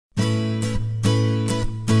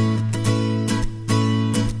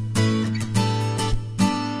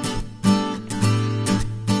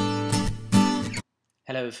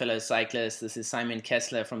Hello fellow cyclists, this is Simon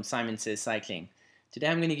Kessler from Simon Says Cycling. Today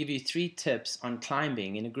I'm going to give you 3 tips on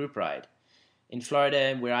climbing in a group ride. In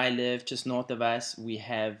Florida, where I live, just north of us, we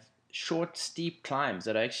have short, steep climbs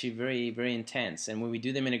that are actually very intense. And when we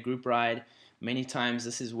do them in a group ride, many times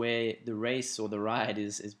this is where the race or the ride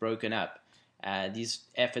is broken up. These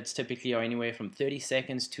efforts typically are anywhere from 30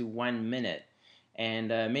 seconds to 1 minute. And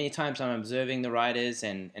many times I'm observing the riders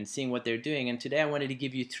and seeing what they're doing. And today I wanted to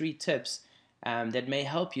give you 3 tips that may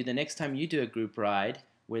help you the next time you do a group ride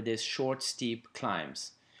where there's short, steep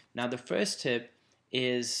climbs. Now the first tip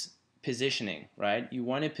is positioning, right? You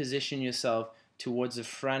want to position yourself towards the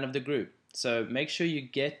front of the group. So make sure you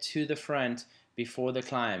get to the front before the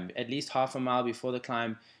climb, at least half a mile before the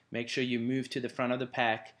climb. Make sure you move to the front of the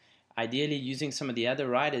pack, ideally using some of the other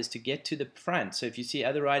riders to get to the front. So if you see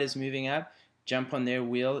other riders moving up, jump on their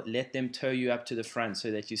wheel, let them tow you up to the front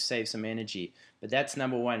so that you save some energy. But that's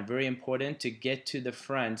number one, very important to get to the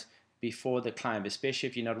front before the climb, especially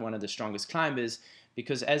if you're not one of the strongest climbers,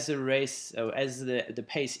 because as the race, or as the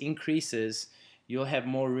pace increases, you'll have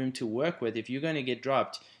more room to work with. If you're going to get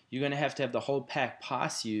dropped, you're going to have the whole pack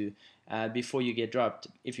pass you before you get dropped.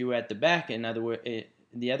 If you were at the back, in other words,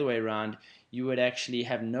 the other way around, you would actually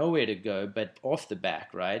have nowhere to go but off the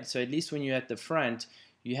back, right? So at least when you're at the front,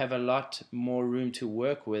 you have a lot more room to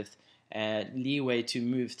work with, leeway to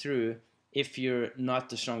move through if you're not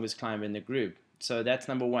the strongest climber in the group. So that's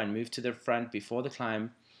number one, move to the front before the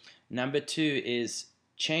climb. Number 2 is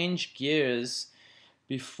change gears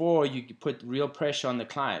before you put real pressure on the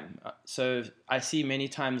climb. So I see many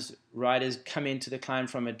times riders come into the climb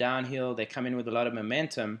from a downhill, they come in with a lot of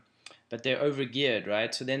momentum, but they're over-geared,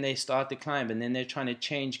 right? So then they start the climb and then they're trying to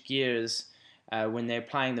change gears when they're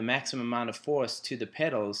applying the maximum amount of force to the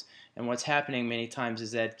pedals. And what's happening many times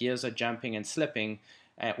is that gears are jumping and slipping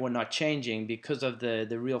or not changing because of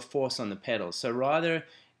the real force on the pedals. So rather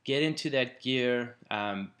get into that gear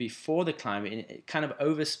before the climb, kind of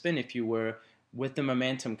overspin if you were, with the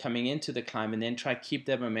momentum coming into the climb, and then try to keep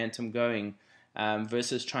that momentum going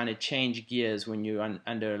versus trying to change gears when you're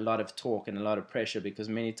under a lot of torque and a lot of pressure, because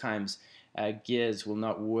many times gears will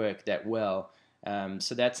not work that well.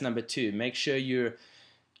 So that's number 2. Make sure you're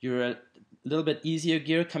a little bit easier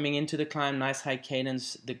gear coming into the climb, nice high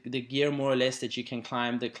cadence, the gear more or less that you can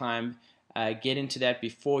climb the climb. Get into that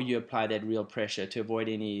before you apply that real pressure to avoid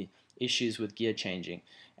any issues with gear changing.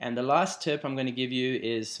 And the last tip I'm going to give you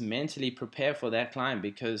is mentally prepare for that climb,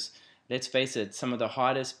 because let's face it, some of the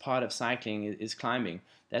hardest part of cycling is climbing.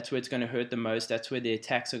 That's where it's going to hurt the most. That's where the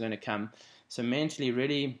attacks are going to come. So mentally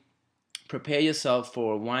really prepare yourself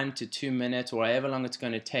for 1 to 2 minutes or however long it's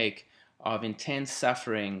going to take of intense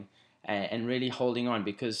suffering and really holding on,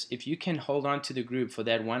 because if you can hold on to the group for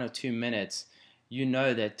that 1 or 2 minutes, you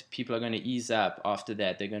know that people are going to ease up after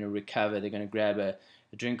that. They're going to recover. They're going to grab a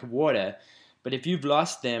drink of water. But if you've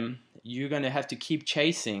lost them, you're going to have to keep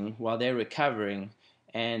chasing while they're recovering,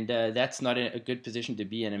 and that's not a good position to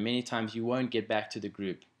be in, and many times you won't get back to the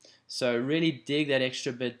group. So really dig that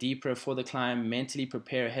extra bit deeper for the climb, mentally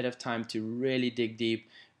prepare ahead of time to really dig deep,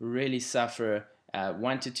 really suffer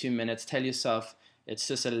 1 to 2 minutes. Tell yourself it's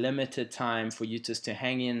just a limited time for you just to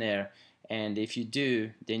hang in there, and if you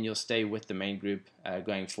do, then you'll stay with the main group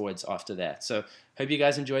going forwards after that. So hope you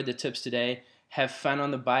guys enjoyed the tips today. Have fun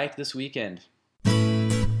on the bike this weekend.